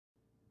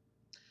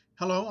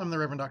Hello, I'm the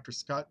Reverend Dr.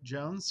 Scott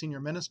Jones, Senior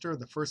Minister of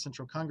the First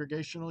Central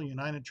Congregational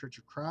United Church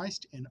of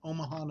Christ in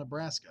Omaha,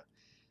 Nebraska.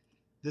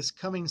 This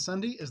coming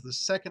Sunday is the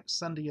second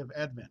Sunday of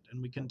Advent,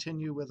 and we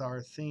continue with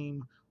our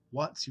theme,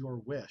 What's Your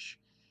Wish?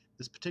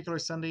 This particular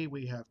Sunday,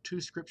 we have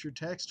two scripture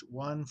texts,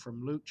 one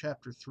from Luke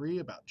chapter 3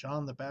 about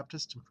John the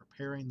Baptist and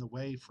preparing the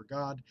way for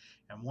God,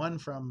 and one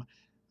from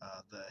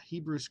the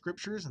Hebrew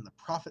Scriptures and the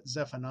prophet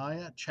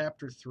Zephaniah,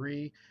 chapter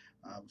 3,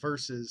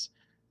 verses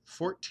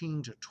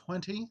 14 to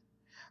 20.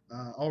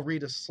 I'll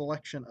read a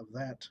selection of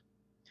that.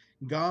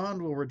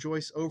 God will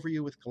rejoice over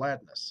you with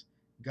gladness.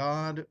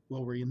 God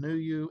will renew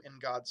you in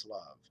God's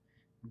love.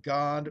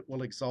 God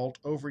will exalt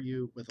over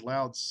you with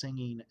loud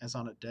singing as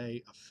on a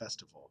day of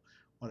festival.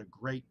 What a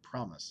great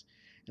promise.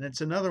 And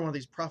it's another one of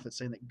these prophets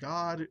saying that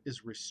God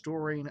is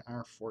restoring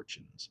our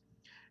fortunes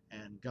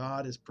and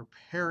God is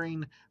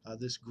preparing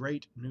this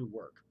great new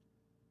work.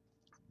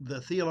 The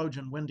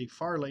theologian Wendy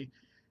Farley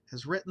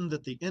has written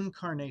that the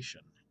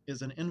incarnation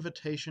is an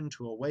invitation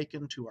to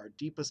awaken to our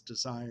deepest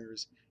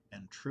desires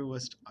and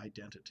truest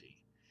identity.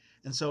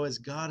 And so, as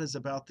God is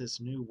about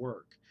this new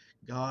work,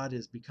 God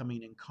is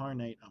becoming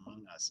incarnate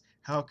among us.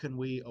 How can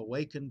we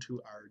awaken to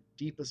our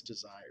deepest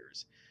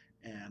desires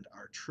and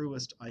our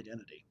truest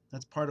identity?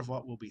 That's part of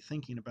what we'll be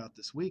thinking about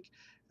this week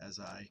as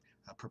I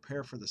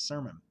prepare for the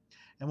sermon.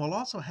 And we'll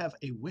also have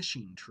a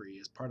wishing tree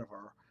as part of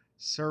our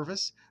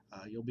service.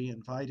 You'll be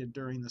invited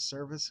during the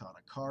service on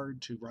a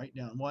card to write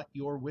down what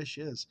your wish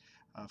is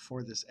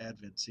for this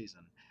Advent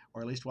season,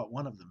 or at least what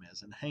one of them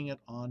is, and hang it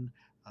on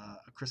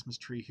a Christmas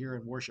tree here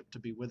and worship to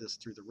be with us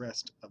through the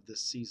rest of this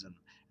season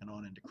and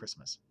on into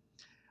Christmas.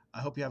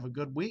 I hope you have a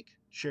good week.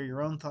 Share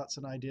your own thoughts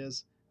and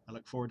ideas. I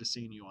look forward to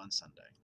seeing you on Sunday.